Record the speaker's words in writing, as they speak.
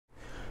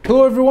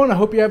Hello everyone, I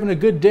hope you're having a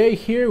good day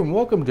here and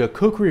welcome to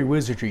Cookery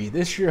Wizardry.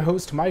 This is your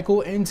host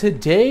Michael and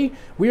today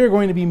we are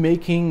going to be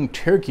making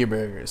turkey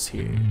burgers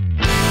here.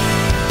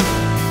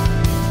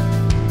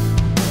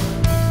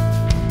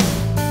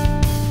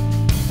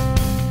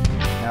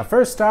 Now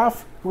first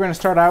off, we're going to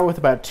start out with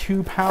about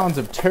 2 pounds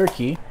of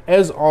turkey.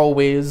 As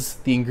always,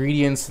 the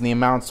ingredients and the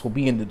amounts will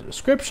be in the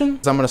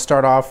description. So I'm going to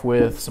start off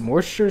with some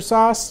Worcestershire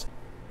sauce.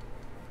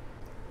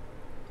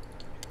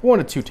 1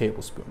 to 2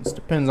 tablespoons,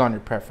 depends on your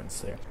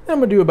preference there. Then I'm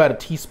going to do about a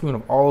teaspoon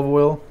of olive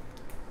oil.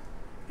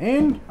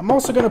 And I'm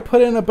also going to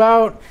put in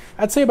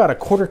I'd say about a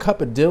 1/4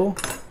 cup of dill.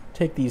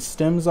 Take these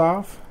stems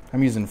off.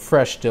 I'm using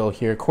fresh dill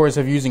here. Of course,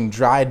 if you're using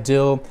dried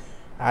dill,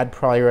 I'd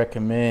probably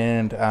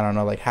recommend, I don't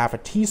know, like half a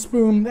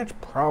teaspoon. That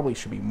probably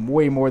should be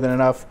way more than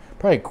enough.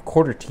 Probably a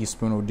 1/4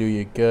 teaspoon will do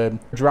you good.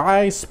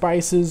 Dry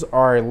spices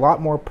are a lot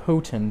more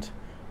potent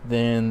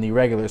than the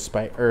regular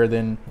spice, or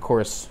than, of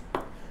course,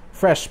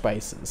 fresh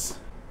spices.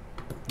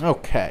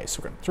 Okay,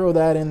 so we're going to throw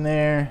that in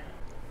there.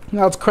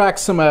 Now let's crack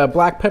some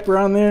black pepper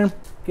on there.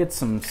 Get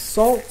some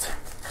salt.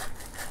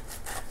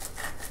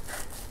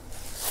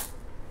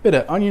 Bit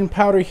of onion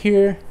powder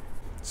here.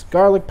 Some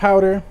garlic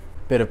powder.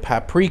 Bit of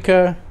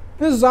paprika.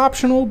 This is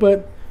optional,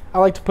 but I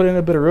like to put in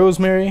a bit of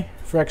rosemary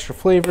for extra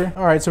flavor.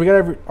 Alright, so we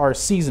got our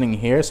seasoning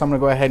here, so I'm going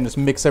to go ahead and just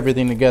mix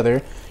everything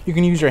together. You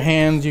can use your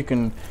hands, you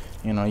can,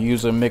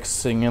 use a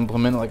mixing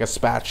implement like a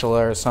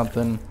spatula or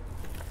something.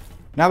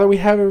 Now that we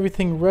have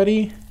everything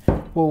ready,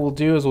 what we'll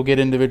do is we'll get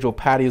individual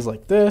patties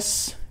like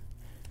this.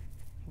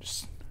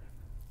 Just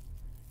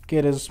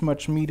get as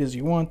much meat as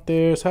you want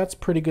there. So that's a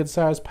pretty good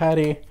sized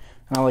patty.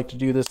 And I like to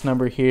do this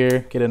number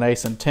here. Get it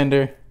nice and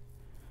tender.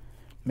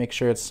 Make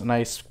sure it's a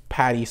nice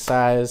patty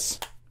size.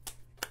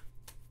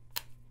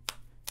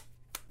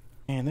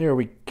 And there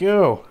we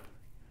go.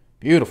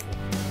 Beautiful.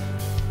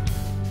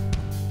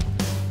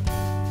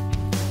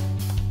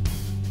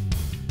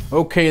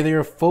 Okay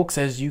there folks,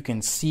 as you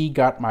can see,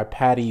 got my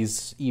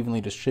patties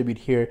evenly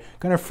distributed here.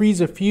 Gonna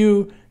freeze a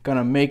few,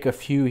 gonna make a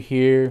few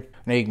here.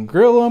 Now you can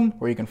grill them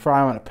or you can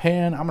fry them in a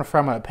pan. I'm gonna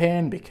fry them in a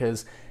pan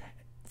because,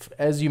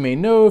 as you may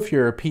know, if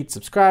you're a repeat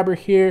subscriber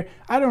here,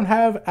 I don't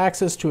have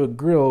access to a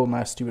grill in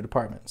my stupid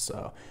apartment.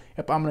 So,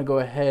 yep, I'm gonna go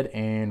ahead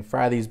and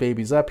fry these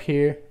babies up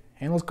here.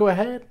 And let's go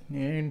ahead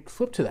and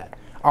flip to that.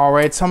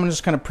 Alright, so I'm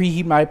just going to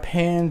preheat my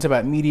pan to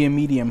about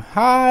medium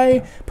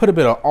high. Put a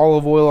bit of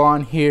olive oil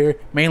on here,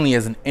 mainly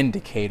as an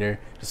indicator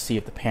to see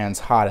if the pan's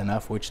hot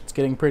enough, which it's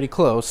getting pretty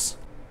close.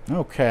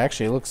 Okay,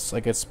 actually it looks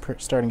like it's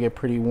starting to get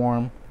pretty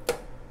warm.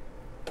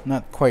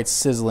 Not quite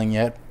sizzling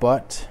yet,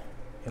 but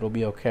it'll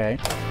be okay.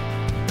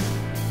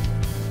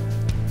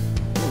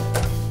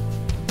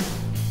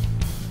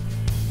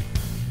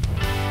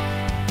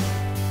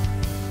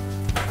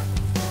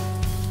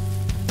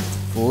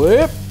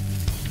 Flip.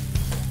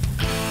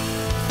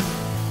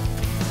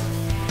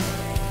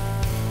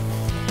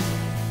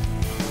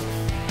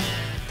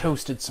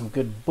 Toasted some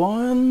good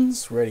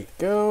buns, ready to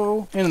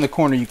go. And in the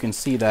corner you can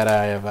see that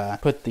I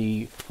have put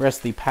the rest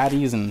of the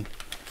patties in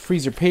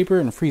freezer paper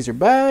and freezer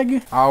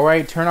bag. All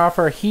right, turn off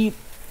our heat.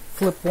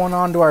 Flip one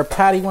onto our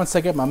patty once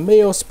I get my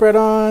mayo spread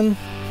on.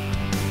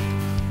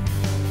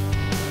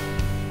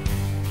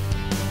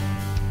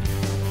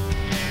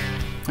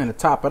 And to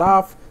top it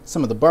off,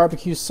 some of the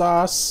barbecue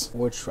sauce,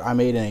 which I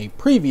made in a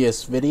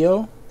previous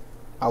video.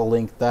 I'll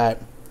link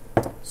that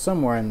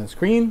somewhere in the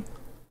screen.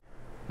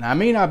 Now, it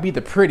may not be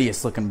the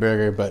prettiest looking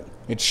burger, but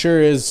it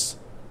sure is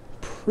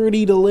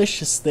pretty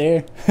delicious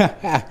there.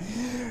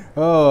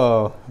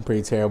 Oh, I'm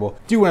pretty terrible.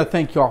 Do want to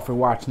thank you all for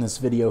watching this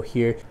video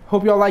here.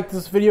 Hope you all liked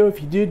this video.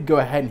 If you did, go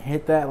ahead and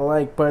hit that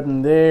like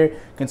button there.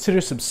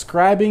 Consider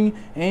subscribing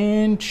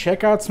and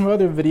check out some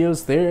other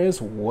videos there as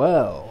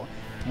well.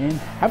 And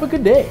have a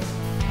good day.